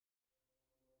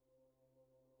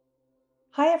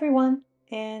Hi, everyone,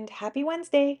 and happy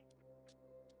Wednesday.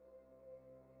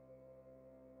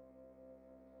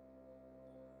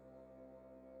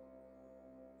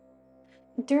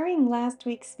 During last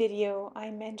week's video,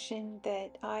 I mentioned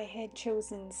that I had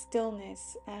chosen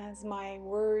stillness as my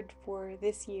word for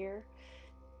this year,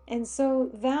 and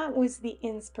so that was the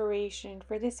inspiration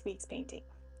for this week's painting.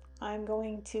 I'm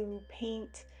going to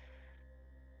paint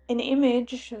an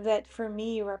image that for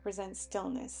me represents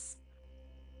stillness.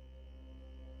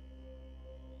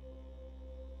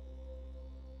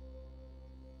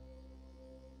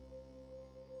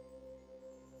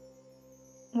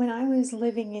 When I was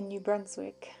living in New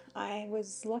Brunswick, I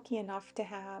was lucky enough to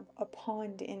have a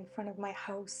pond in front of my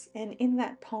house, and in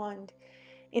that pond,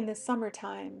 in the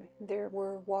summertime, there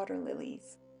were water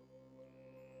lilies.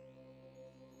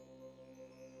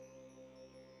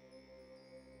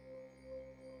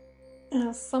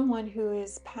 As someone who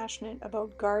is passionate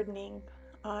about gardening,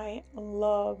 I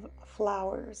love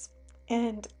flowers.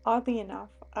 And oddly enough,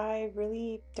 I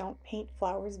really don't paint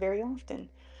flowers very often.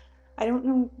 I don't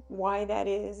know why that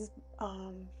is.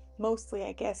 Mostly,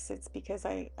 I guess it's because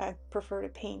I prefer to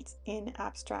paint in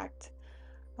abstract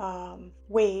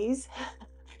ways.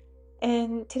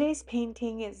 And today's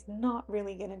painting is not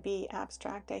really going to be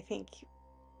abstract. I think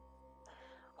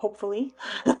hopefully,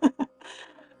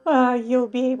 you'll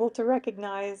be able to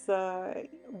recognize a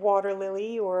water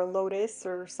lily or a lotus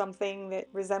or something that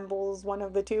resembles one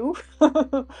of the two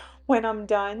when I'm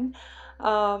done.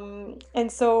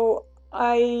 And so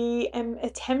I am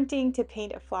attempting to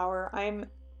paint a flower. I'm,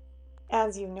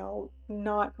 as you know,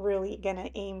 not really gonna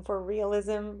aim for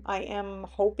realism. I am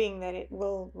hoping that it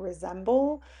will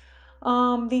resemble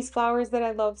these flowers that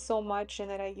I love so much and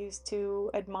that I used to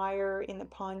admire in the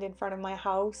pond in front of my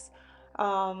house.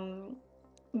 Um,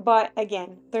 but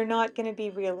again, they're not going to be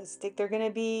realistic. They're going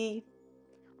to be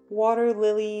water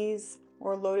lilies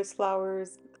or lotus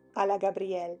flowers a la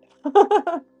Gabrielle.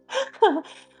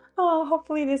 Oh,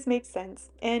 hopefully this makes sense,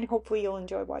 and hopefully you'll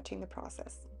enjoy watching the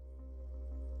process.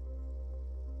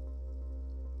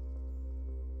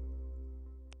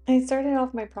 I started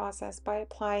off my process by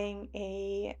applying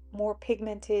a more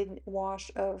pigmented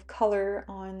wash of color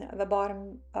on the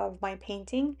bottom of my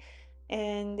painting,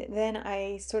 and then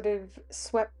I sort of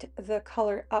swept the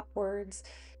color upwards,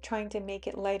 trying to make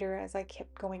it lighter as I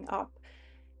kept going up.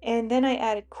 And then I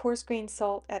added coarse grained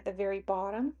salt at the very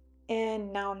bottom,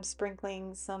 and now I'm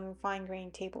sprinkling some fine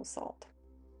grained table salt.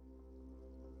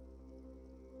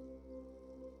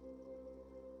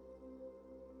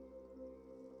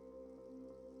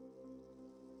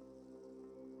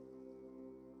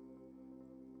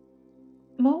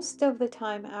 Most of the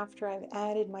time after I've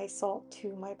added my salt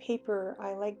to my paper,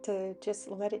 I like to just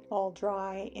let it all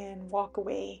dry and walk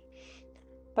away.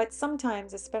 But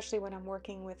sometimes, especially when I'm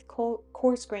working with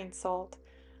coarse grained salt,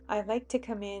 I like to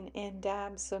come in and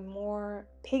dab some more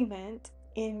pigment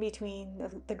in between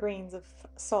the grains of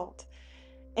salt.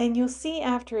 And you'll see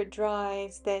after it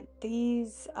dries that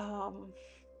these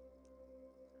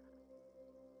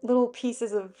little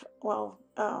pieces of, well,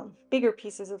 bigger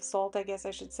pieces of salt, I guess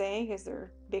I should say, because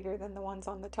they're bigger than the ones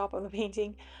on the top of the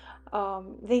painting.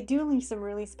 They do leave some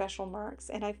really special marks,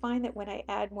 and I find that when I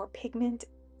add more pigment,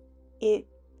 it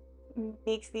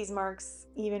makes these marks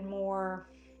even more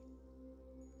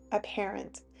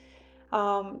apparent.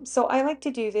 So I like to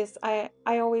do this. I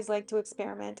always like to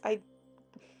experiment. I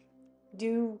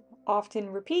do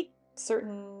often repeat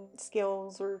certain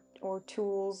skills or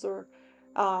tools or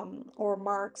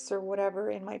marks or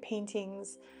whatever in my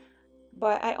paintings.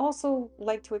 But I also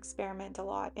like to experiment a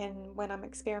lot. And when I'm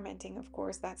experimenting, of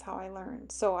course, that's how I learn.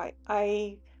 So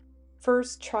I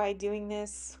first tried doing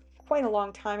this quite a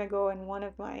long time ago in one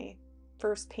of my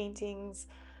first paintings.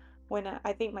 When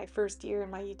I think my first year in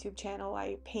my YouTube channel,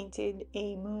 I painted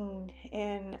a moon,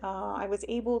 and I was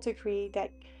able to create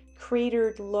that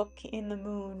cratered look in the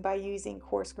moon by using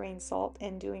coarse grained salt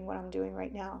and doing what I'm doing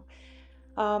right now.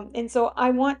 And so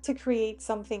I want to create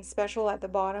something special at the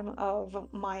bottom of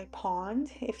my pond,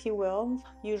 if you will.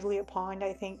 Usually a pond,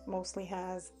 I think, mostly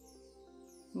has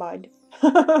mud.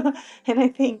 And I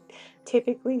think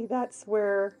typically that's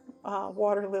where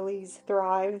water lilies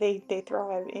thrive. They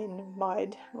thrive in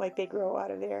mud, like they grow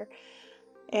out of there.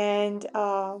 And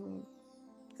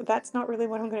that's not really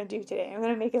what I'm going to do today. I'm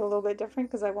going to make it a little bit different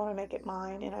because I want to make it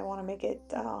mine and I want to make it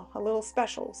a little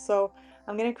special. So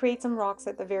I'm going to create some rocks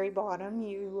at the very bottom.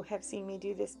 You have seen me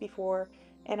do this before,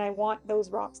 and I want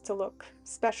those rocks to look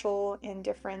special and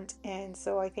different. And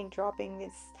so I think dropping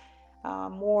this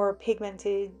more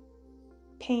pigmented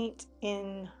paint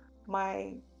in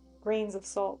my grains of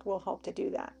salt will help to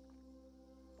do that.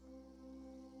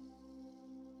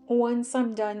 Once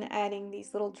I'm done adding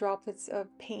these little droplets of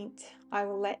paint, I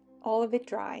will let all of it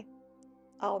dry.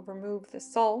 I'll remove the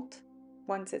salt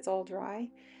once it's all dry.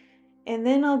 And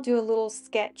then I'll do a little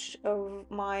sketch of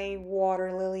my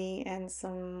water lily and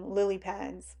some lily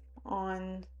pads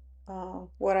on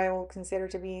what I will consider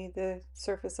to be the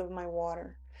surface of my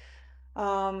water.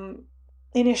 Um,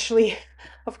 Initially,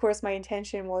 of course, my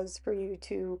intention was for you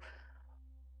to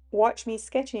watch me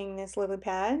sketching this lily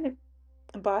pad,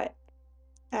 but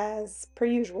as per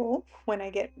usual, when I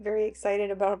get very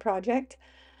excited about a project,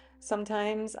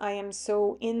 sometimes I am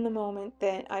so in the moment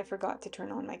that I forgot to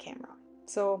turn on my camera.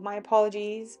 So my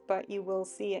apologies, but you will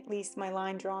see at least my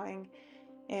line drawing,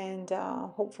 and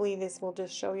hopefully this will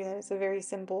just show you that it's a very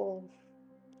simple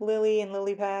lily and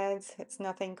lily pads. It's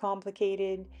nothing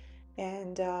complicated,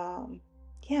 and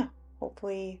yeah,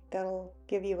 hopefully that'll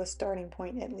give you a starting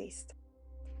point at least.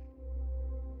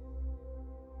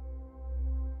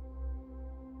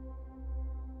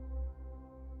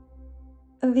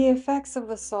 The effects of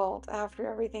the salt after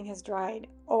everything has dried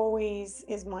always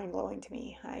is mind-blowing to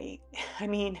me. I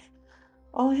mean,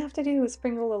 all I have to do is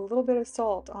sprinkle a little bit of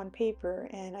salt on paper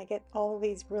and I get all of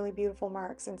these really beautiful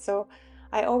marks. And so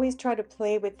I always try to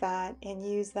play with that and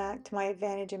use that to my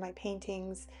advantage in my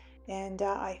paintings. And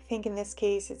I think in this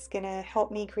case, it's going to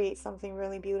help me create something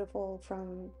really beautiful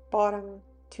from bottom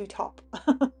to top.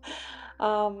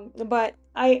 But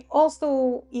I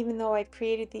also, even though I've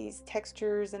created these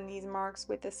textures and these marks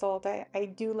with the salt, I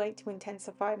do like to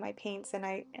intensify my paints and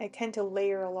I tend to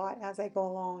layer a lot as I go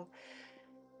along.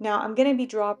 Now I'm going to be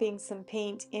dropping some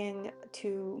paint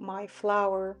into my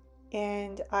flower,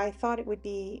 and I thought it would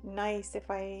be nice if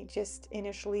I just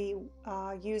initially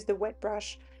use the wet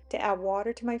brush to add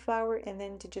water to my flower and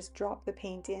then to just drop the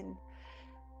paint in.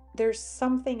 There's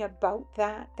something about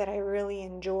that that I really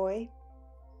enjoy.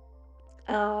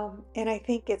 And I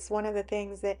think it's one of the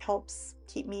things that helps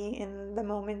keep me in the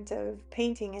moment of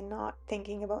painting and not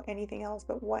thinking about anything else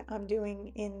but what I'm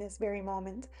doing in this very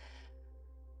moment.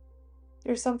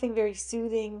 There's something very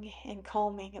soothing and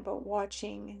calming about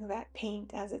watching that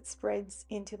paint as it spreads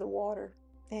into the water.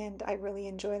 And I really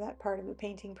enjoy that part of the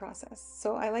painting process.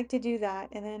 So I like to do that.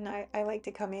 And then I like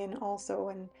to come in also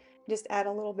and just add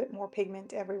a little bit more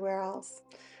pigment everywhere else.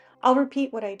 I'll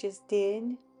repeat what I just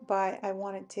did, but I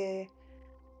wanted to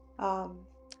um,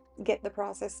 get the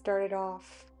process started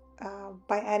off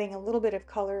by adding a little bit of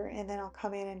color, and then I'll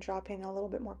come in and drop in a little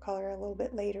bit more color a little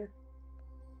bit later.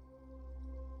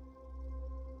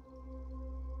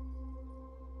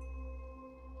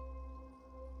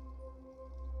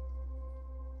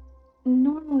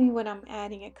 Normally when I'm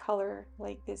adding a color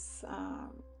like this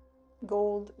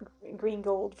gold, green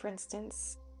gold, for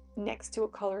instance, next to a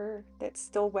color that's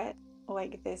still wet,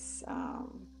 like this,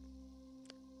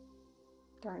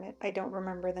 darn it, I don't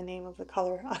remember the name of the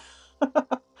color.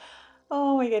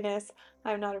 Oh my goodness,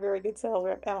 I'm not a very good sales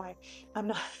rep, am I? I'm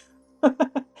not,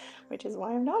 which is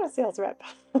why I'm not a sales rep.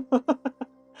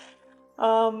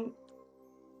 Um,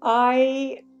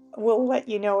 I will let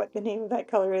you know what the name of that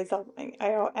color is.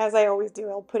 As I always do,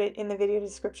 I'll put it in the video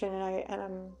description, and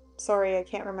I'm sorry I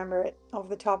can't remember it off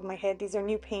the top of my head. These are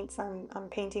new paints I'm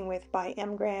painting with by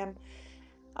M. Graham.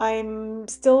 I'm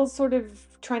still sort of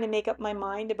trying to make up my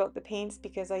mind about the paints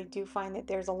because I do find that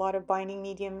there's a lot of binding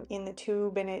medium in the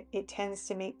tube and it tends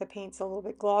to make the paints a little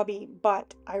bit globby,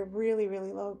 but I really,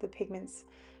 really love the pigments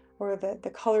or the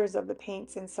colors of the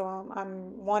paints, and so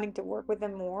I'm wanting to work with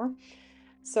them more.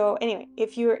 So anyway,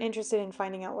 if you're interested in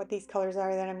finding out what these colors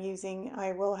are that I'm using,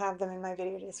 I will have them in my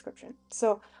video description.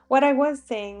 So what I was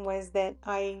saying was that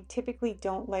I typically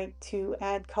don't like to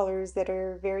add colors that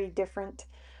are very different,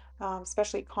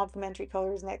 especially complementary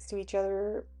colors next to each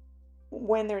other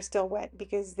when they're still wet,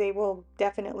 because they will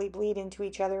definitely bleed into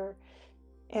each other,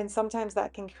 and sometimes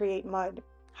that can create mud.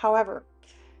 However,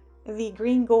 the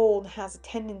green gold has a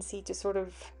tendency to sort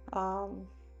of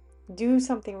do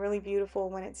something really beautiful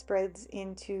when it spreads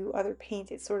into other paint.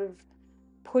 It sort of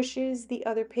pushes the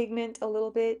other pigment a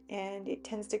little bit and it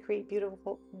tends to create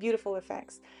beautiful, beautiful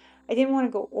effects. I didn't want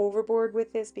to go overboard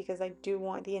with this because I do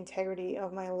want the integrity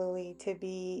of my lily to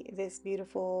be this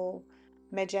beautiful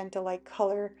magenta-like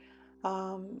color.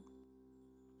 Um,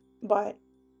 but,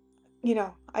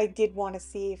 I did want to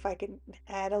see if I could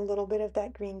add a little bit of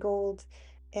that green gold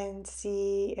and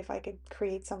see if I could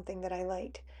create something that I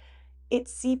liked. It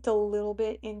seeped a little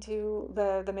bit into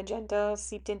the magenta,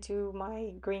 seeped into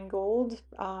my green gold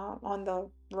on the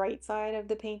right side of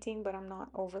the painting, but I'm not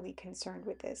overly concerned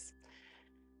with this.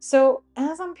 So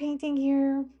as I'm painting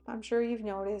here, I'm sure you've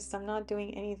noticed I'm not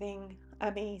doing anything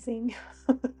amazing.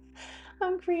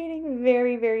 I'm creating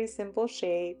very, very simple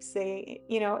shapes.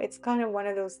 It's kind of one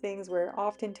of those things where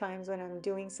oftentimes when I'm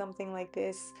doing something like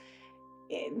this,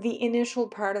 the initial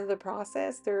part of the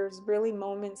process, there's really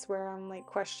moments where I'm like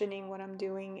questioning what I'm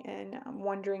doing and I'm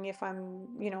wondering if I'm,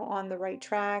 on the right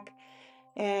track.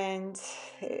 And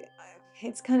eh,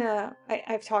 it's kind of,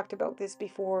 I've talked about this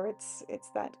before. It's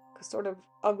that sort of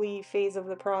ugly phase of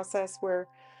the process where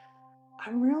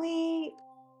I'm really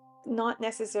not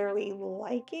necessarily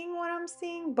liking what I'm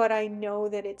seeing, but I know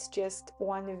that it's just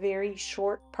one very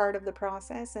short part of the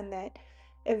process, and that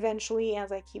eventually,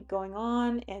 as I keep going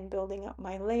on and building up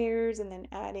my layers and then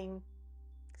adding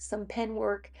some pen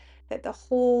work, that the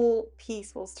whole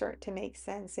piece will start to make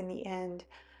sense in the end.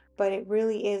 But it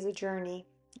really is a journey.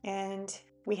 And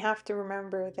we have to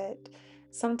remember that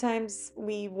sometimes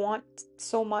we want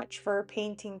so much for a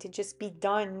painting to just be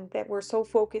done that we're so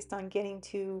focused on getting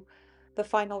to the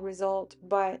final result.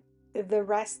 But the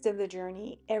rest of the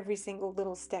journey, every single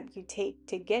little step you take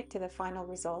to get to the final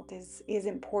result is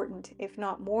important, if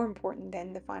not more important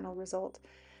than the final result,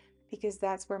 because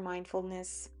that's where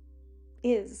mindfulness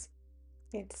is.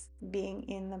 It's being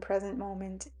in the present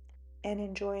moment and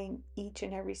enjoying each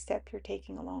and every step you're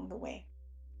taking along the way.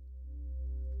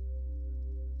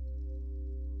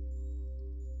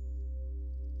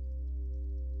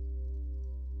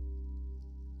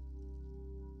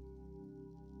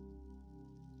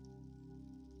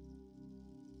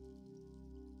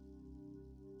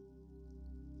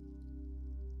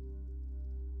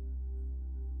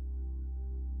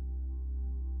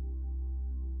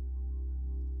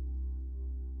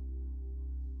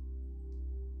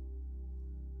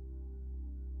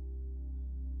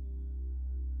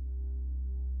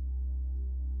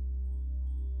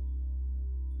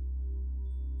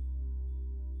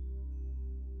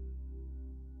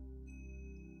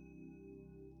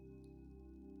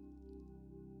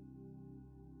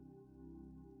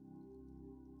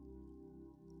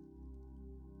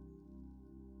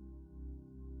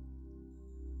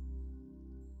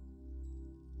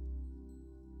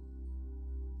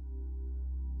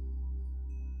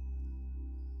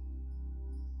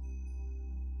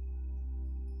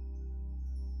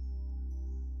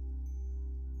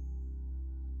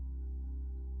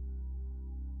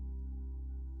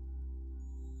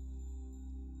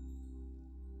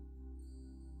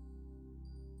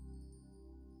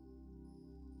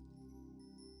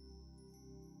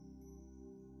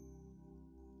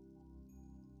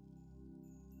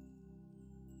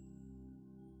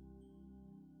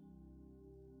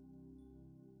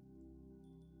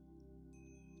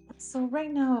 So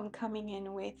right now I'm coming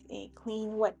in with a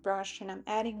clean wet brush and I'm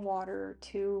adding water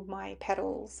to my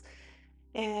petals.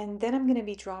 And then I'm going to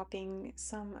be dropping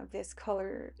some of this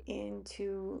color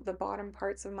into the bottom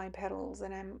parts of my petals,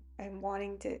 and I'm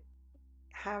wanting to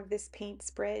have this paint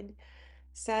spread.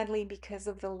 Sadly, because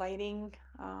of the lighting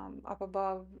up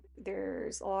above,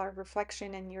 there's a lot of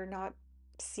reflection and you're not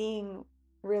seeing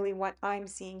really what I'm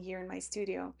seeing here in my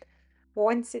studio.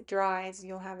 Once it dries,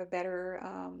 you'll have a better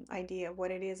idea of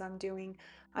what it is I'm doing.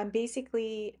 I'm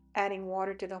basically adding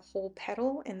water to the whole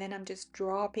petal, and then I'm just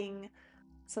dropping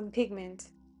some pigment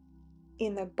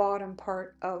in the bottom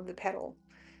part of the petal.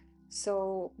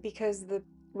 So because the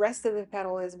rest of the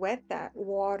petal is wet, that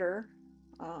water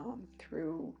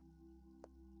through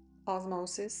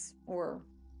osmosis, or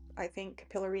I think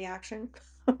capillary action.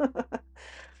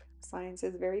 Science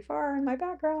is very far in my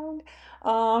background.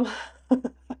 Um,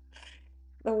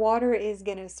 the water is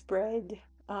going to spread,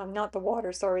 not the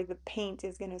water, sorry, the paint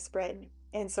is going to spread.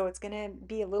 And so it's going to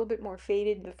be a little bit more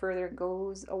faded the further it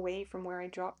goes away from where I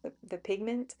drop the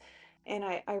pigment. And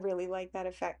I really like that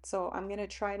effect. So I'm going to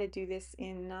try to do this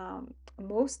in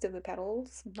most of the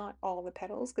petals, not all the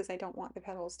petals, because I don't want the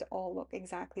petals to all look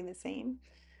exactly the same.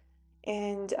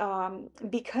 And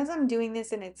because I'm doing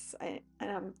this and and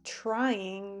I'm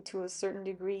trying to a certain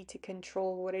degree to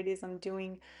control what it is I'm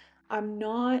doing, I'm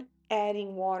not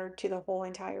adding water to the whole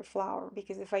entire flower,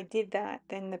 because if I did that,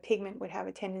 then the pigment would have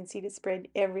a tendency to spread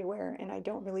everywhere, and I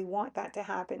don't really want that to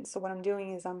happen. So what I'm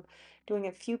doing is I'm doing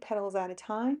a few petals at a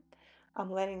time. I'm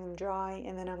letting them dry,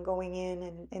 and then I'm going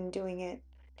in and doing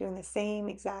the same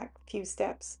exact few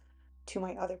steps to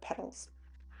my other petals.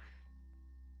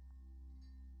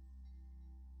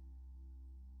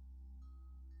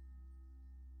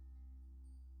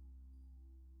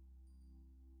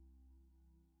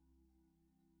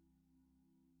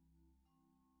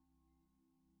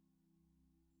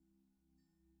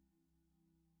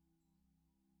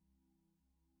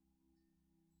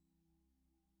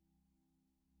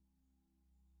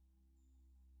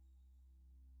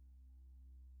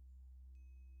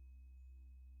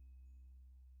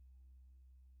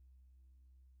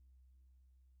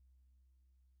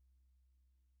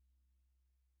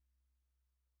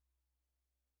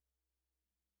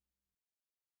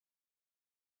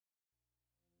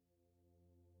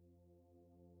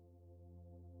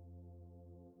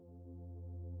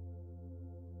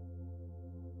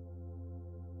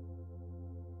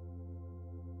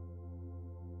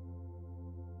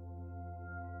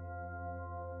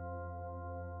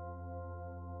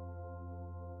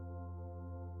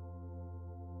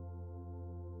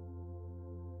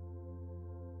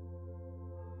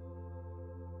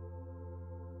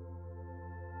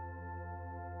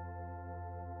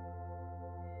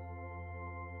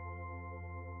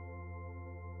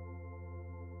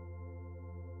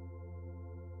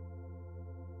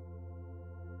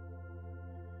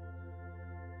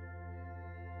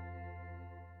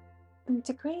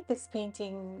 To create this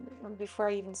painting, before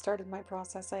I even started my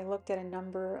process, I looked at a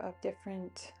number of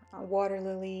different water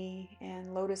lily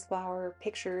and lotus flower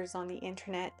pictures on the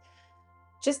internet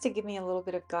just to give me a little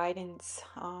bit of guidance,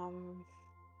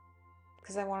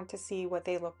 because I wanted to see what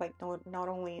they look like, not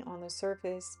only on the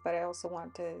surface, but I also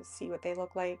wanted to see what they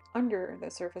look like under the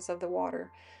surface of the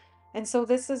water. And so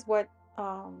this is what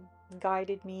um,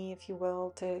 guided me, if you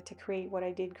will, to create what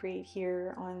I did create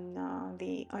here on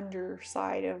the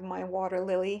underside of my water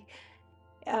lily.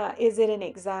 Is it an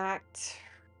exact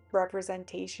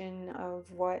representation of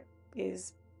what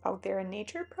is out there in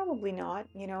nature? Probably not,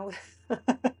 you know.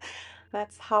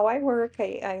 That's how I work.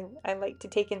 I like to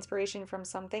take inspiration from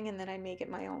something and then I make it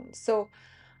my own. So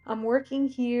I'm working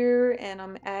here and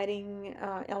I'm adding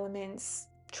elements,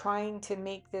 trying to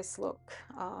make this look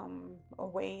a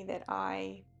way that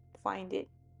I find it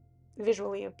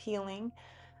visually appealing.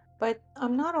 But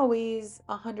I'm not always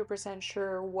 100%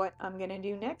 sure what I'm going to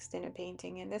do next in a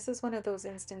painting. And this is one of those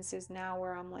instances now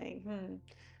where I'm like,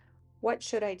 what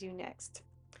should I do next?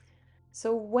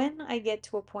 So when I get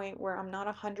to a point where I'm not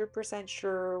 100%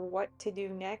 sure what to do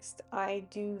next, I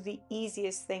do the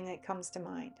easiest thing that comes to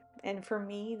mind. And for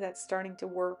me, that's starting to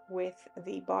work with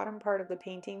the bottom part of the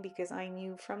painting because I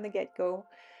knew from the get-go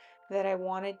that I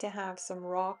wanted to have some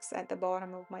rocks at the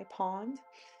bottom of my pond.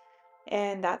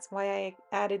 And that's why I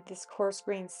added this coarse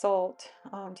grained salt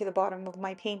to the bottom of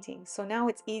my painting. So now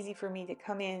it's easy for me to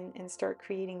come in and start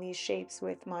creating these shapes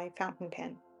with my fountain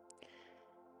pen.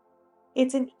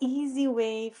 It's an easy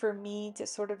way for me to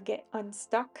sort of get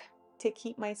unstuck, to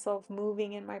keep myself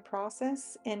moving in my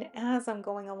process. And as I'm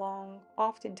going along,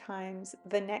 oftentimes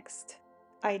the next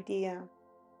idea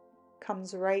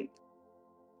comes right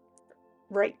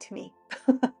to me.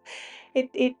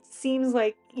 It seems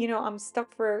like, I'm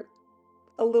stuck for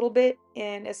a little bit,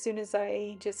 and as soon as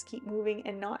I just keep moving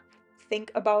and not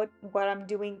think about what I'm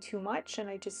doing too much, and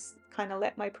I just kind of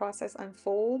let my process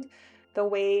unfold the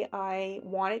way I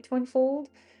want it to unfold,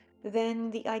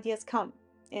 then the ideas come.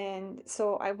 And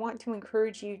so I want to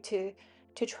encourage you to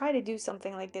try to do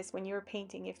something like this when you're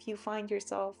painting. If you find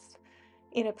yourself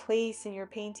in a place in your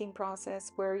painting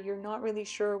process where you're not really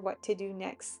sure what to do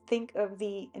next, think of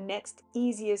the next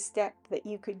easiest step that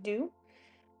you could do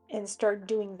and start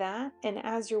doing that. And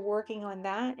as you're working on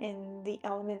that and the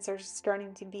elements are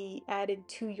starting to be added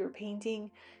to your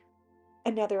painting,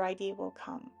 another idea will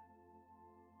come.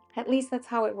 At least that's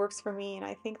how it works for me, and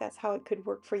I think that's how it could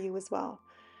work for you as well.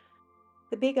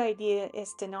 The big idea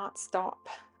is to not stop,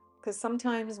 because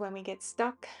sometimes when we get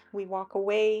stuck, we walk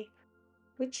away,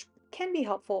 which can be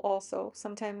helpful also.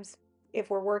 Sometimes if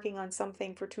we're working on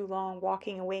something for too long,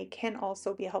 walking away can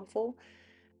also be helpful.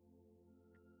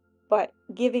 But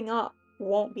giving up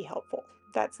won't be helpful.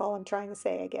 That's all I'm trying to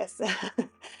say, I guess.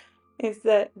 Is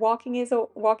that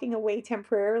walking away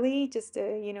temporarily just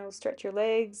to, stretch your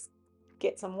legs,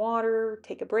 get some water,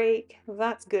 take a break.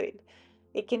 That's good.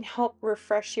 It can help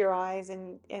refresh your eyes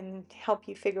and help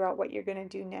you figure out what you're going to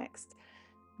do next.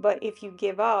 But if you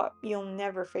give up, you'll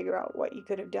never figure out what you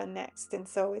could have done next. And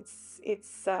so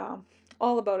it's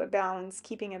all about a balance,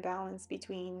 keeping a balance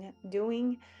between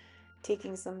doing,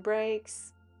 taking some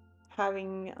breaks,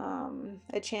 having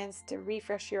a chance to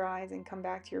refresh your eyes and come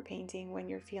back to your painting when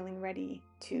you're feeling ready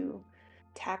to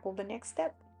tackle the next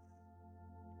step.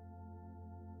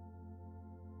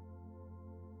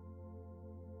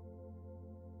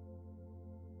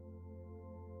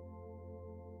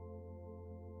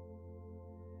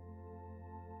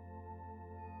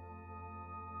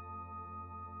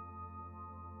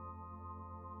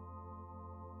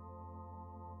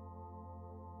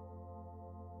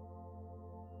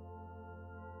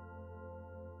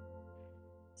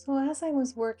 So as I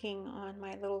was working on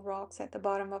my little rocks at the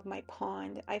bottom of my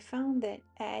pond, I found that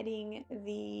adding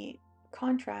the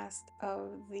contrast of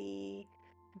the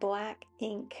black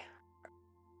ink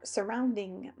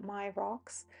surrounding my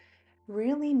rocks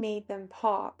really made them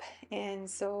pop. And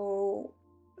so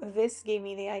this gave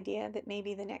me the idea that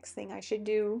maybe the next thing I should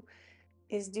do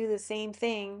is do the same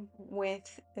thing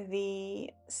with the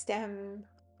stem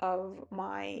of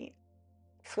my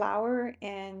flower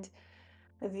and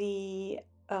the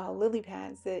lily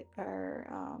pads that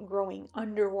are growing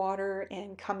underwater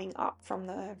and coming up from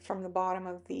the bottom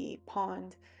of the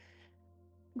pond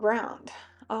ground.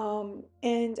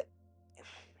 And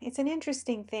it's an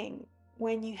interesting thing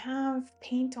when you have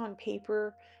paint on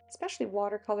paper, especially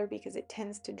watercolor, because it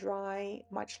tends to dry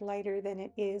much lighter than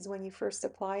it is when you first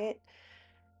apply it.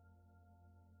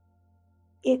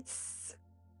 It's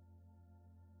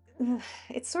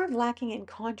it's sort of lacking in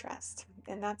contrast,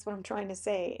 and that's what I'm trying to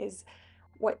say is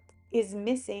what is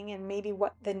missing and maybe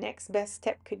what the next best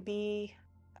step could be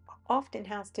often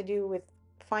has to do with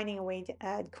finding a way to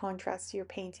add contrast to your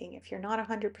painting. If you're not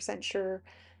 100% sure,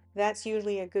 that's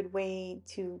usually a good way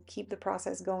to keep the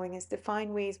process going, is to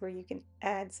find ways where you can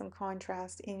add some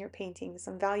contrast in your painting.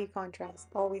 Some value contrast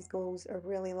always goes a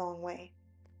really long way.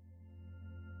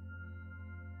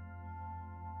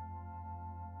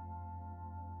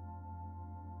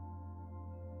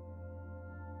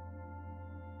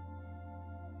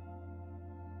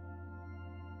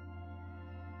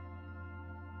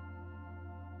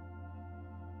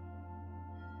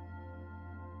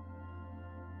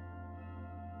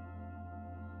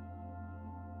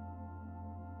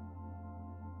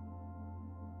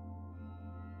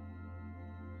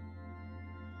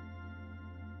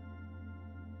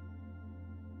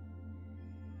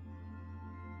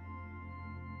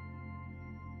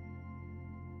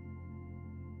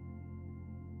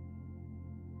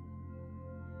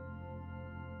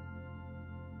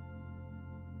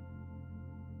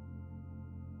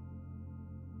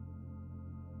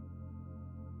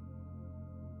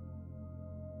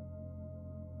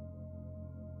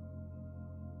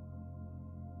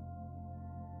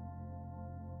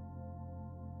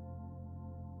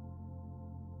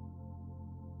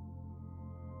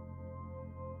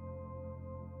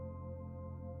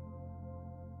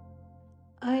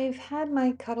 I've had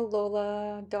my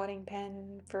Cutalola dotting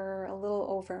pen for a little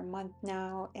over a month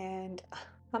now, and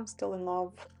I'm still in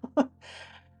love.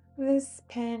 This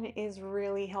pen is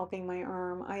really helping my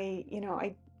arm.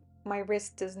 My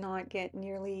wrist does not get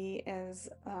nearly as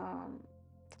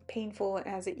painful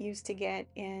as it used to get,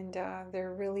 and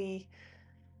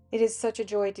it is such a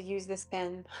joy to use this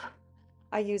pen.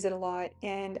 I use it a lot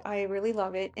and I really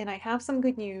love it. And I have some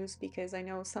good news because I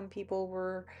know some people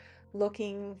were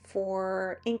looking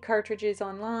for ink cartridges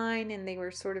online and they were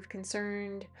sort of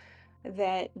concerned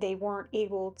that they weren't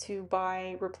able to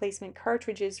buy replacement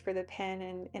cartridges for the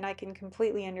pen. And I can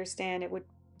completely understand. It would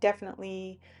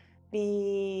definitely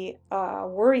be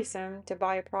worrisome to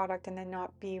buy a product and then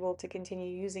not be able to continue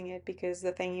using it because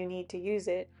the thing you need to use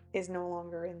it is no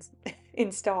longer in,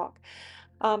 in stock.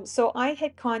 So I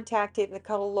had contacted the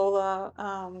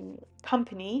Cutalola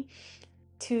company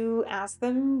to ask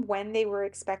them when they were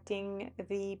expecting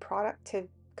the product to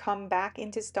come back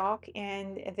into stock,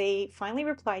 and they finally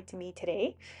replied to me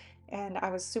today. And I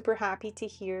was super happy to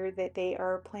hear that they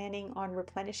are planning on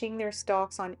replenishing their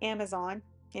stocks on Amazon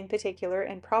in particular,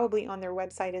 and probably on their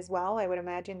website as well. I would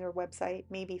imagine their website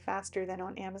may be faster than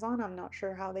on Amazon. I'm not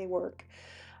sure how they work.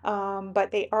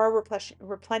 But they are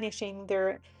replenishing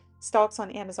their stocks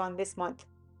on Amazon this month.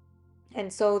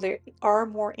 And so there are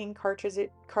more ink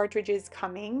cartridges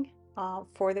coming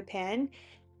for the pen.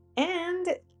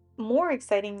 And more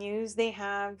exciting news, they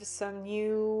have some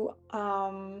new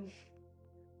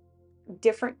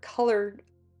different colored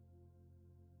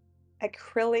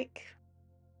acrylic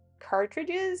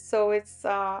cartridges. So it's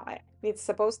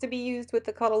supposed to be used with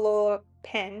the Cutalola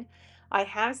pen. I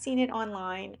have seen it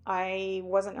online. I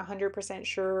wasn't 100%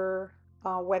 sure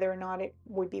whether or not it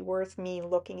would be worth me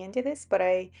looking into this, but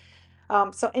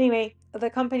so anyway, the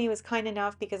company was kind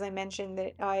enough because I mentioned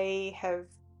that I have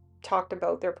talked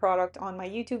about their product on my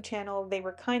YouTube channel. They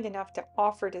were kind enough to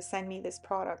offer to send me this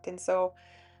product. And so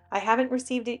I haven't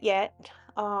received it yet.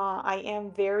 I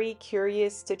am very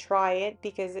curious to try it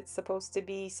because it's supposed to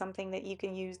be something that you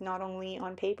can use not only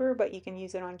on paper, but you can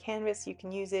use it on canvas. You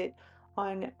can use it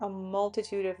on a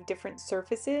multitude of different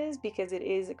surfaces because it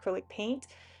is acrylic paint.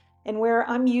 And where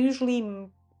I'm usually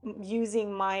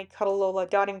using my Cutalola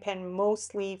dotting pen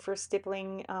mostly for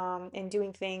stippling and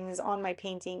doing things on my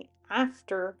painting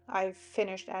after I've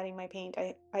finished adding my paint,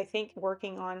 I think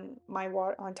working on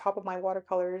on top of my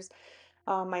watercolors,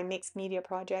 my mixed media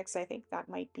projects, I think that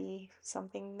might be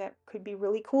something that could be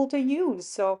really cool to use.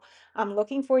 So I'm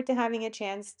looking forward to having a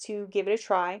chance to give it a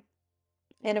try.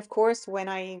 And of course, when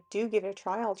I do give it a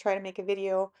try, I'll try to make a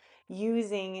video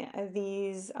using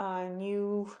these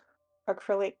new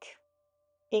acrylic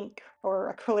ink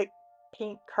or acrylic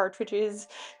paint cartridges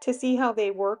to see how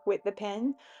they work with the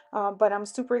pen. But I'm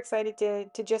super excited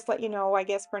to just let you know, I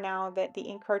guess for now, that the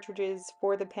ink cartridges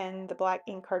for the pen, the black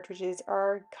ink cartridges,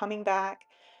 are coming back.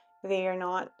 They are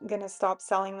not going to stop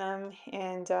selling them,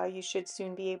 and you should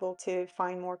soon be able to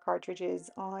find more cartridges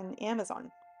on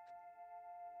Amazon.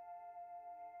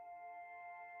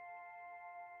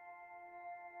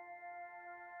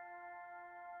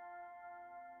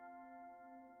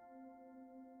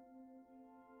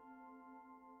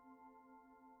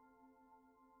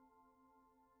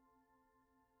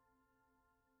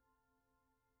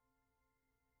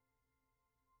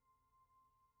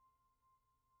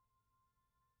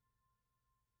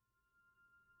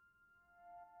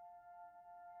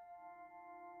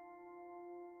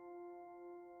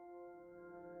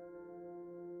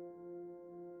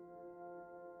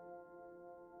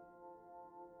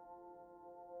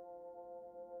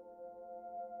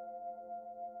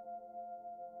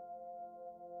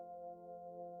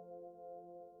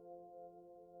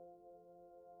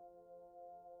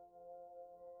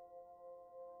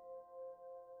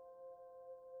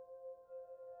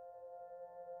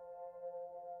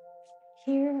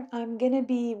 Here, I'm gonna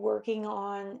be working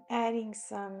on adding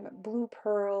some blue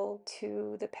pearl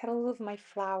to the petals of my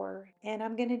flower, and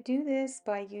I'm gonna do this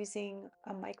by using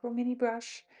a micro mini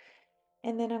brush,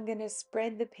 and then I'm gonna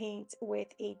spread the paint with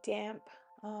a damp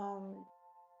um,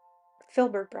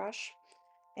 filbert brush,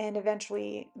 and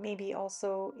eventually maybe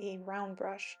also a round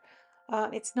brush.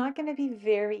 It's not going to be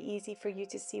very easy for you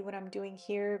to see what I'm doing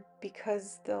here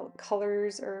because the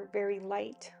colors are very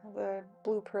light. The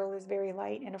blue pearl is very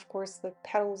light, and of course the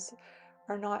petals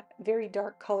are not very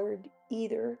dark colored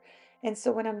either. And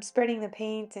so when I'm spreading the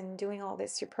paint and doing all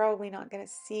this, you're probably not going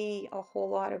to see a whole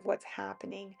lot of what's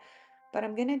happening. But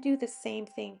I'm going to do the same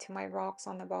thing to my rocks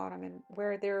on the bottom, and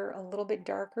where they're a little bit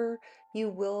darker, you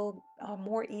will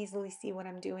more easily see what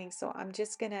I'm doing. So I'm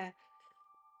just going to,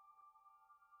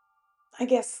 I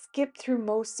guess, skip through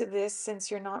most of this since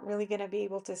you're not really going to be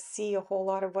able to see a whole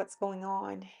lot of what's going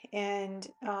on. And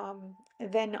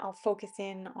then I'll focus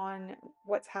in on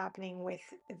what's happening with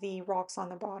the rocks on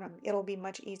the bottom. It'll be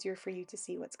much easier for you to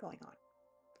see what's going on.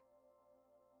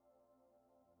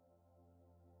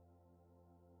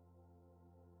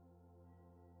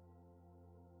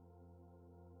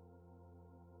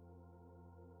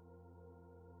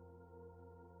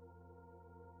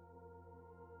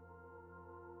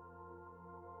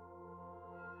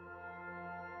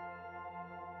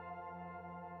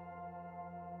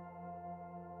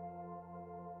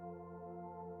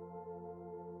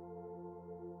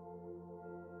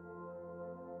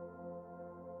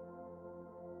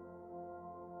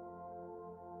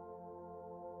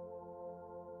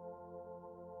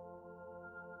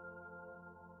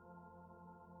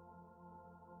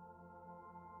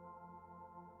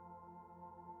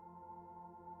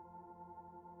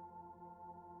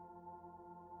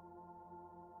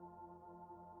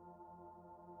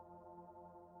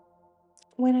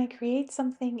 When I create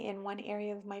something in one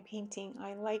area of my painting,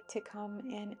 I like to come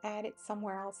and add it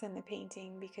somewhere else in the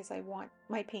painting because I want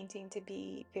my painting to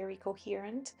be very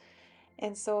coherent.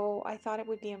 And so I thought it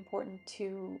would be important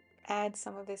to add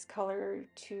some of this color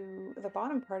to the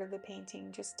bottom part of the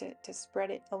painting just to spread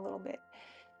it a little bit.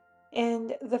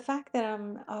 And the fact that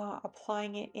I'm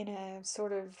applying it in a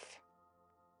sort of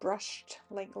brushed,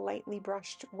 like lightly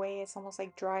brushed way. It's almost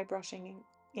like dry brushing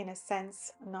in a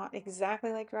sense, not exactly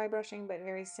like dry brushing, but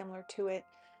very similar to it.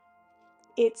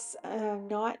 It's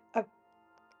not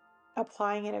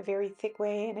applying in a very thick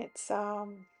way, and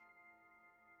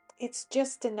it's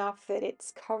just enough that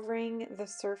it's covering the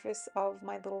surface of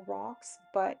my little rocks,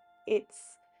 but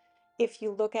it's if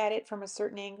you look at it from a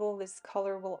certain angle, this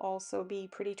color will also be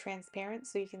pretty transparent,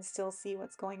 so you can still see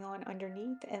what's going on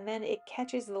underneath, and then it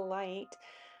catches the light.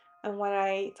 And what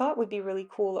I thought would be really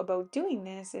cool about doing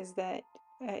this is that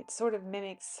it sort of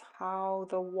mimics how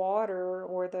the water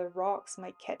or the rocks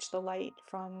might catch the light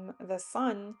from the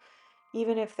sun,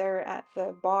 even if they're at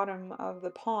the bottom of the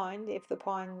pond, if the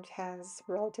pond has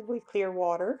relatively clear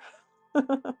water.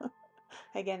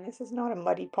 Again, this is not a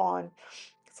muddy pond.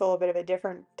 It's a little bit of a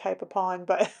different type of pond,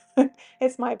 but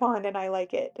it's my pond and I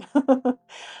like it.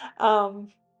 um,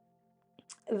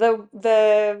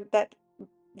 the that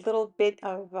little bit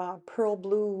of pearl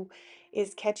blue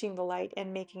is catching the light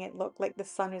and making it look like the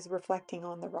sun is reflecting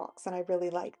on the rocks, and I really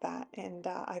like that, and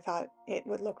I thought it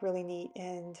would look really neat,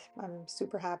 and I'm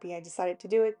super happy I decided to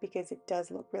do it because it does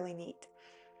look really neat.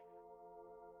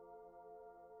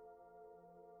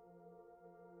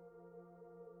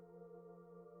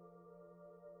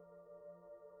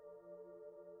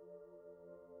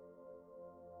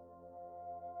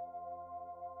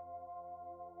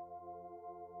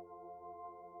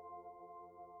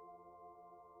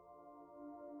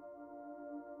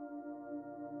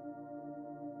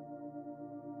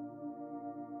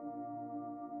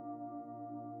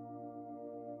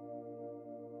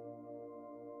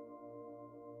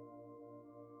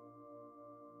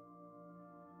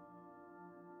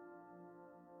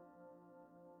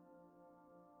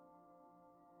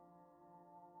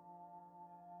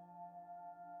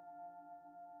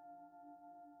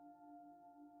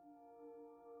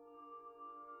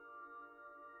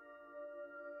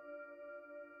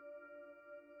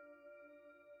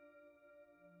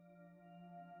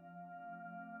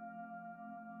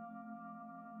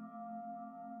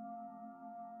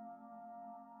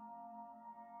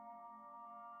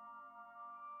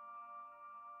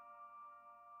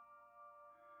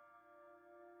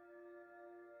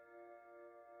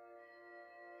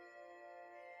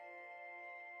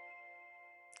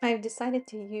 I've decided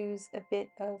to use a bit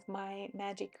of my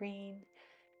magic green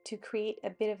to create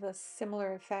a bit of a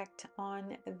similar effect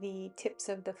on the tips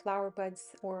of the flower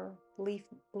buds or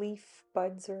leaf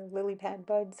buds or lily pad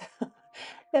buds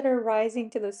that are rising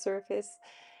to the surface.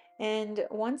 And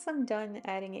once I'm done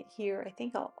adding it here, I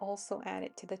think I'll also add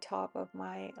it to the top of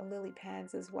my lily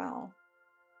pads as well.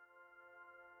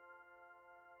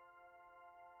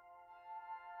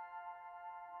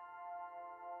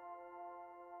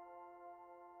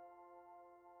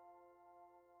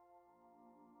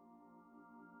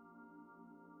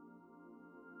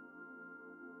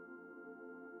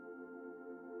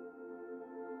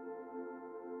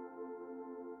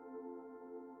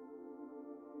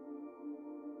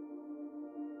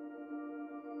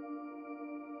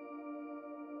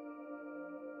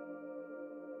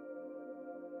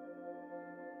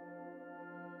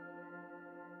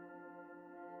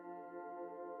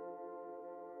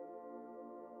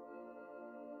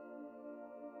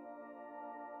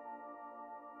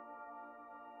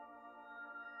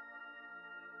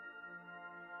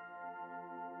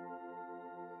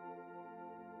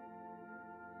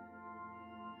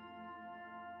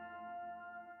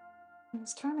 I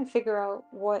was trying to figure out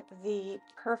what the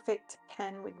perfect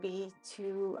pen would be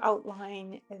to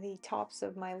outline the tops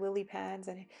of my lily pads,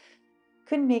 and I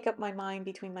couldn't make up my mind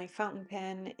between my fountain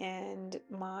pen and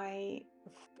my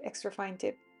extra fine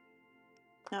tip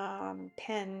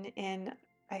pen, and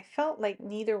I felt like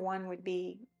neither one would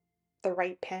be the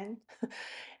right pen.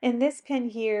 And this pen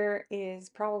here is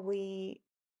probably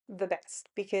the best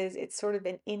because it's sort of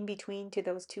an in between to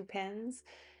those two pens.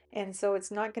 And so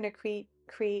it's not going to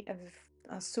create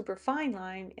a super fine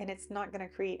line, and it's not going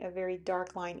to create a very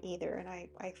dark line either. And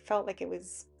I felt like it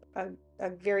was a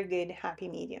very good happy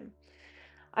medium.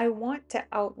 I want to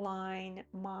outline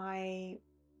my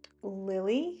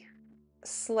lily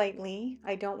slightly.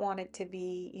 I don't want it to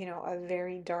be, a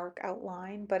very dark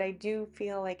outline, but I do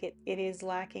feel like it is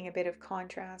lacking a bit of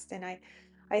contrast. And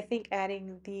I think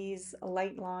adding these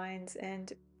light lines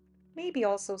and maybe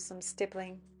also some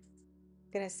stippling,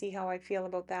 gonna see how I feel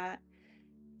about that.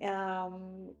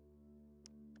 Um,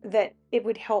 that it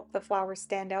would help the flowers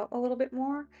stand out a little bit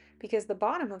more because the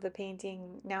bottom of the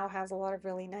painting now has a lot of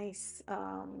really nice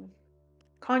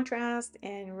contrast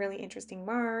and really interesting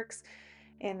marks,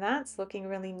 and that's looking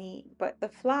really neat. But the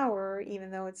flower,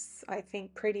 even though it's, I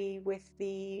think, pretty with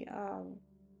the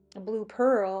blue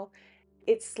pearl,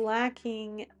 it's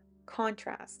lacking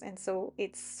contrast. And so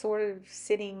it's sort of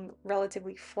sitting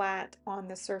relatively flat on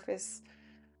the surface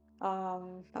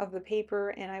of the paper,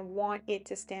 and I want it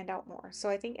to stand out more. So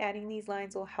I think adding these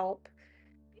lines will help.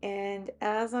 And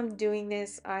as I'm doing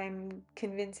this, I'm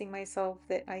convincing myself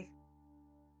that I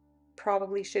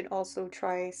probably should also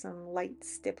try some light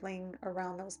stippling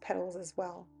around those petals as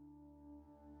well.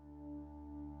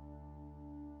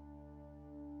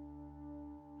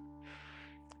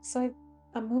 So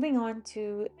I'm moving on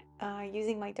to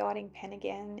using my dotting pen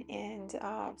again. And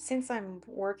since I'm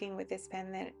working with this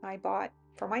pen that I bought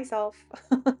for myself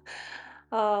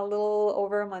a little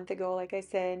over a month ago, like I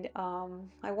said,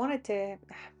 I wanted to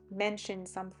mention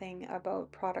something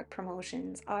about product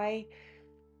promotions. I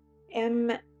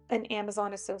am an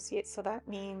Amazon associate, so that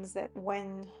means that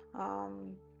when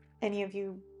any of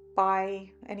you buy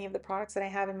any of the products that I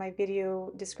have in my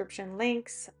video description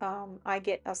links, I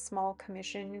get a small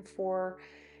commission for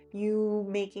you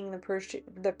making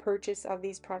the purchase of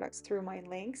these products through my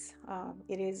links.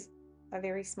 It is a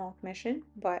very small commission,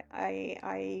 but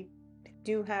I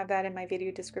do have that in my video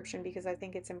description because I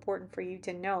think it's important for you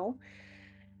to know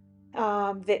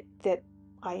that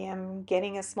I am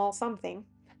getting a small something.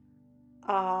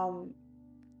 Um,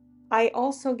 I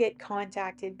also get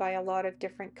contacted by a lot of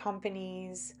different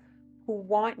companies who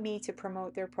want me to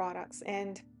promote their products.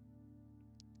 And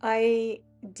I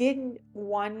did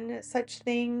one such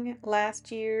thing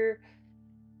last year,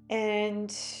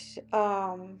 and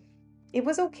it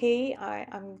was okay.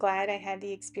 I'm glad I had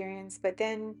the experience, but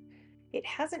then it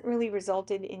hasn't really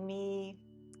resulted in me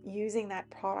using that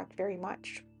product very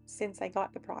much since I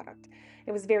got the product.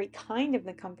 It was very kind of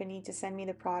the company to send me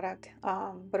the product,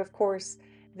 but of course,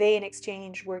 they in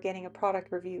exchange were getting a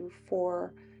product review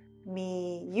for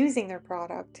me using their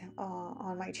product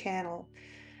on my channel.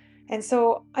 And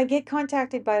so I get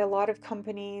contacted by a lot of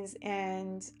companies,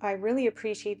 and I really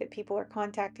appreciate that people are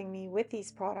contacting me with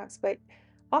these products. But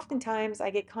oftentimes I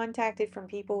get contacted from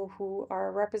people who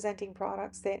are representing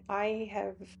products that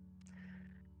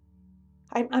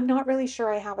I'm not really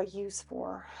sure I have a use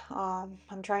for.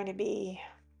 I'm trying to be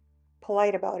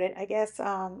polite about it, I guess.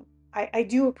 I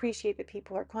do appreciate that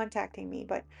people are contacting me,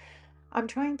 but I'm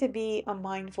trying to be a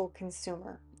mindful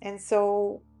consumer. And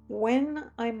so when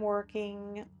I'm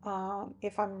working,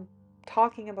 if I'm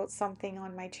talking about something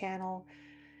on my channel,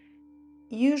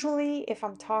 usually if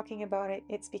I'm talking about it,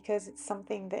 it's because it's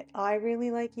something that I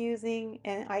really like using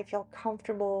and I feel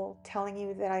comfortable telling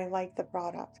you that I like the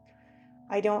product.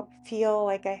 I don't feel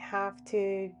like I have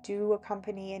to do a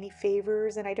company any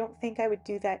favors, and I don't think I would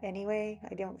do that anyway.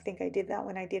 I don't think I did that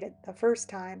when I did it the first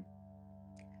time.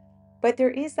 But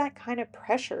there is that kind of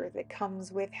pressure that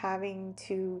comes with having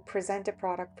to present a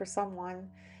product for someone,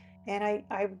 and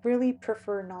I really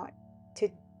prefer not to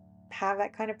have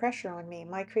that kind of pressure on me.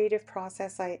 My creative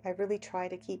process, I really try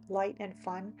to keep light and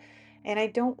fun, and I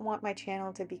don't want my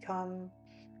channel to become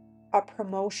a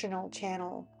promotional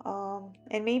channel.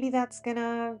 And maybe that's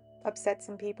gonna upset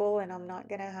some people, and I'm not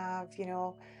gonna have,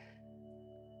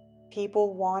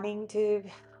 people wanting to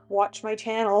watch my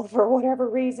channel for whatever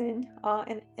reason.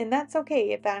 And that's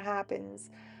okay if that happens.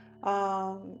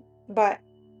 But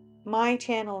my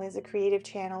channel is a creative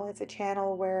channel. It's a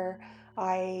channel where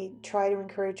I try to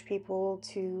encourage people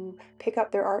to pick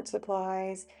up their art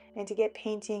supplies and to get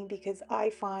painting because I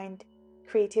find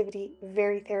creativity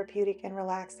very therapeutic and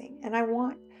relaxing. And I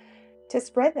want to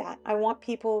spread that. I want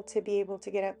people to be able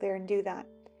to get out there and do that.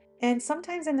 And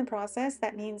sometimes in the process,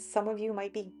 that means some of you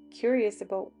might be curious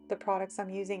about the products I'm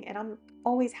using, and I'm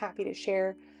always happy to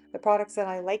share the products that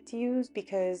I like to use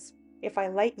because if I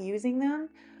like using them,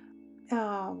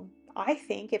 I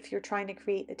think if you're trying to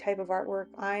create the type of artwork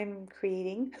I'm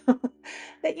creating,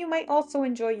 that you might also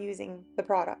enjoy using the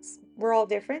products. We're all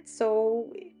different,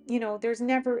 so there's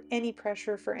never any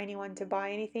pressure for anyone to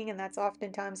buy anything, and that's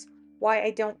oftentimes why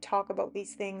I don't talk about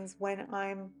these things when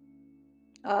I'm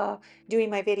uh, doing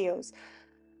my videos.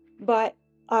 But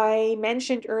I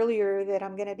mentioned earlier that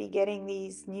I'm going to be getting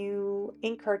these new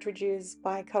ink cartridges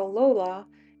by Catalola,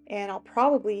 and I'll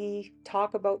probably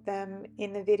talk about them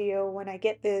in the video when I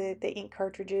get the ink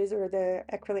cartridges or the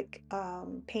acrylic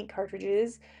paint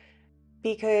cartridges,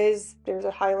 because there's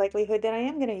a high likelihood that I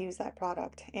am going to use that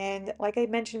product. And like I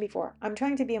mentioned before, I'm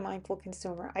trying to be a mindful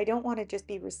consumer. I don't want to just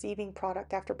be receiving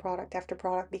product after product after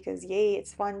product because, yay,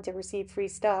 it's fun to receive free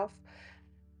stuff.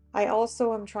 I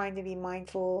also am trying to be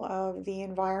mindful of the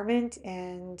environment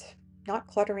and not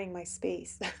cluttering my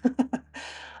space.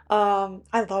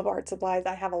 I love art supplies.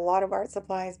 I have a lot of art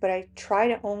supplies, but I try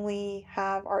to only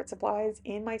have art supplies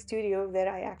in my studio that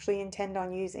I actually intend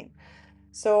on using.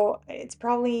 So it's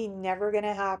probably never going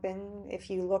to happen if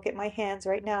you look at my hands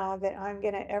right now that I'm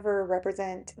going to ever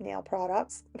represent nail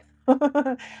products.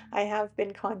 I have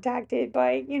been contacted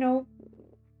by,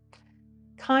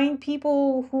 kind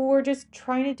people who are just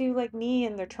trying to do like me,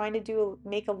 and they're trying to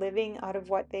make a living out of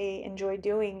what they enjoy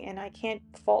doing, and I can't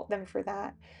fault them for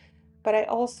that. But I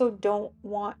also don't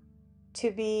want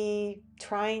to be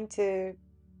trying to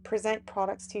present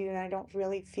products to you and I don't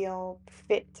really feel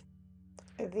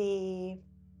the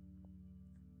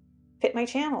fit my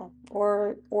channel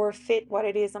or fit what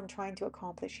it is I'm trying to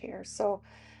accomplish here. So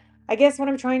I guess what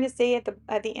I'm trying to say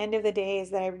at the end of the day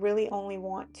is that I really only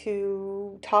want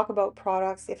to talk about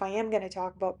products, if I am going to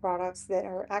talk about products, that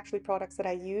are actually products that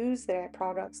I use, that are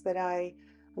products that I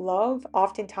love,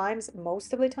 oftentimes,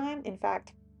 most of the time, in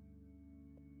fact,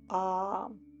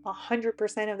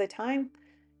 100% of the time,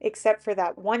 except for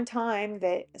that one time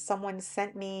that someone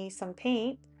sent me some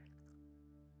paint.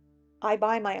 I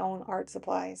buy my own art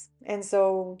supplies. And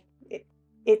so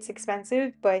it's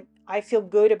expensive, but I feel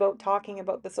good about talking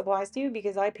about the supplies to you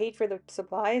because I paid for the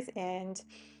supplies, and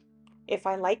if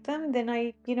I like them, then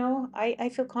I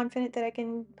feel confident that I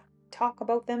can talk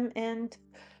about them and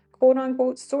quote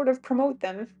unquote sort of promote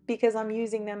them because I'm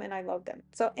using them and I love them.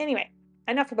 So anyway,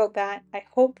 enough about that. I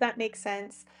hope that makes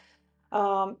sense.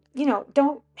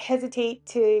 Don't hesitate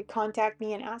to contact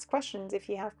me and ask questions if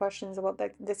you have questions about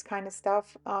this kind of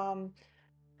stuff.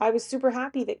 I was super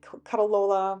happy that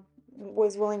Catalola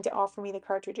was willing to offer me the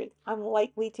cartridges. I'm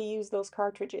likely to use those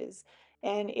cartridges.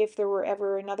 And if there were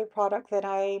ever another product that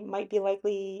I might be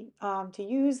likely to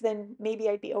use, then maybe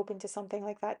I'd be open to something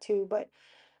like that too. But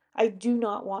I do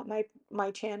not want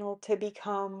my channel to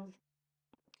become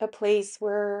a place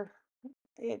where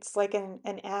it's like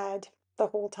an ad the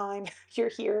whole time you're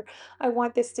here. I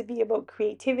want this to be about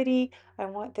creativity. I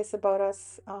want this to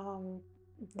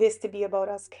be about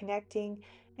us connecting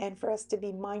and for us to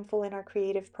be mindful in our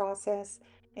creative process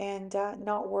and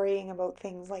not worrying about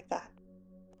things like that.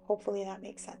 Hopefully that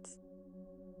makes sense.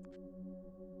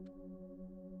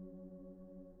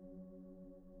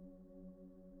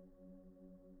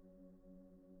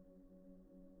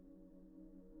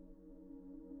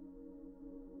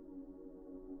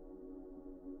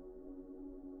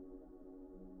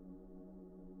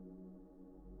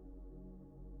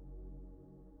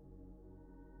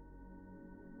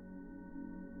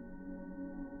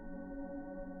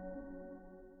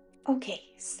 Okay,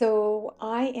 so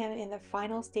I am in the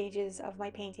final stages of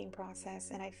my painting process,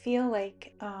 and I feel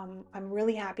like I'm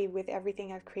really happy with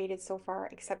everything I've created so far,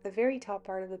 except the very top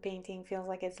part of the painting feels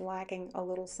like it's lacking a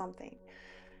little something.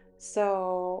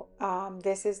 So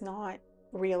this is not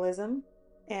realism,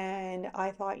 and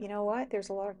I thought, you know what? There's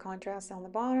a lot of contrast on the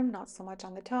bottom, not so much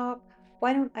on the top.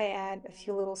 Why don't I add a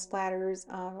few little splatters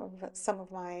of some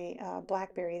of my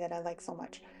blackberry that I like so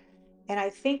much? And I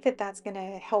think that that's going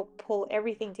to help pull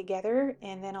everything together,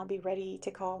 and then I'll be ready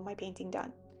to call my painting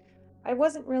done. I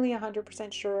wasn't really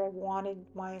 100% sure I wanted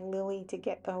my lily to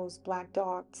get those black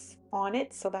dots on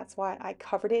it, so that's why I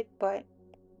covered it, but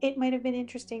it might have been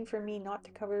interesting for me not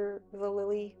to cover the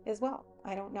lily as well.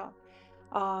 I don't know.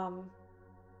 Um,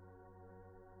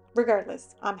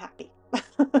 Regardless, I'm happy.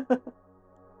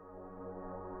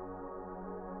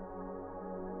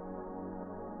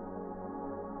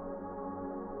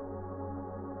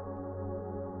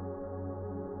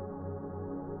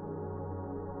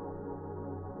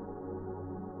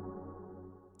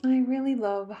 I really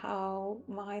love how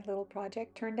my little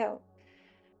project turned out.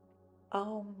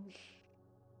 Um,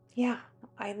 Yeah,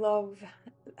 I love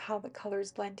how the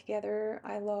colors blend together.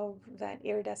 I love that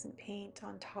iridescent paint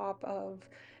on top of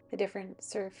the different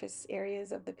surface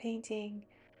areas of the painting.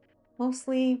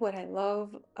 Mostly what I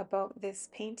love about this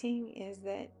painting is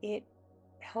that it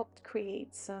helped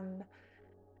create some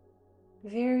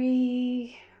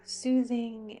very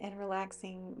soothing and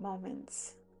relaxing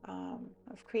moments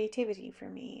of creativity for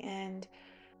me. And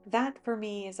that for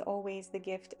me is always the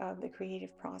gift of the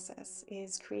creative process,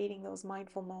 is creating those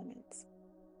mindful moments.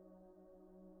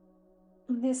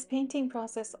 This painting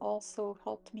process also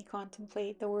helped me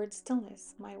contemplate the word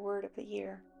stillness, my word of the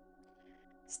year.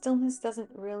 Stillness doesn't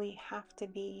really have to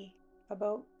be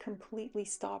about completely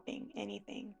stopping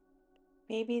anything.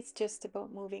 Maybe it's just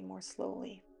about moving more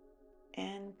slowly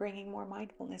and bringing more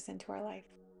mindfulness into our life.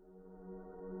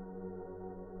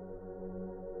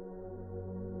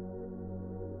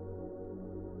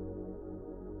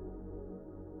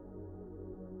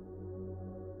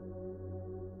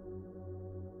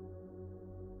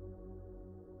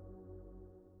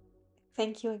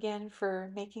 Thank you again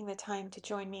for making the time to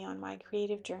join me on my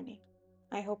creative journey.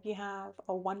 I hope you have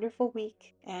a wonderful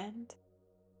week and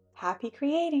happy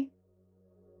creating!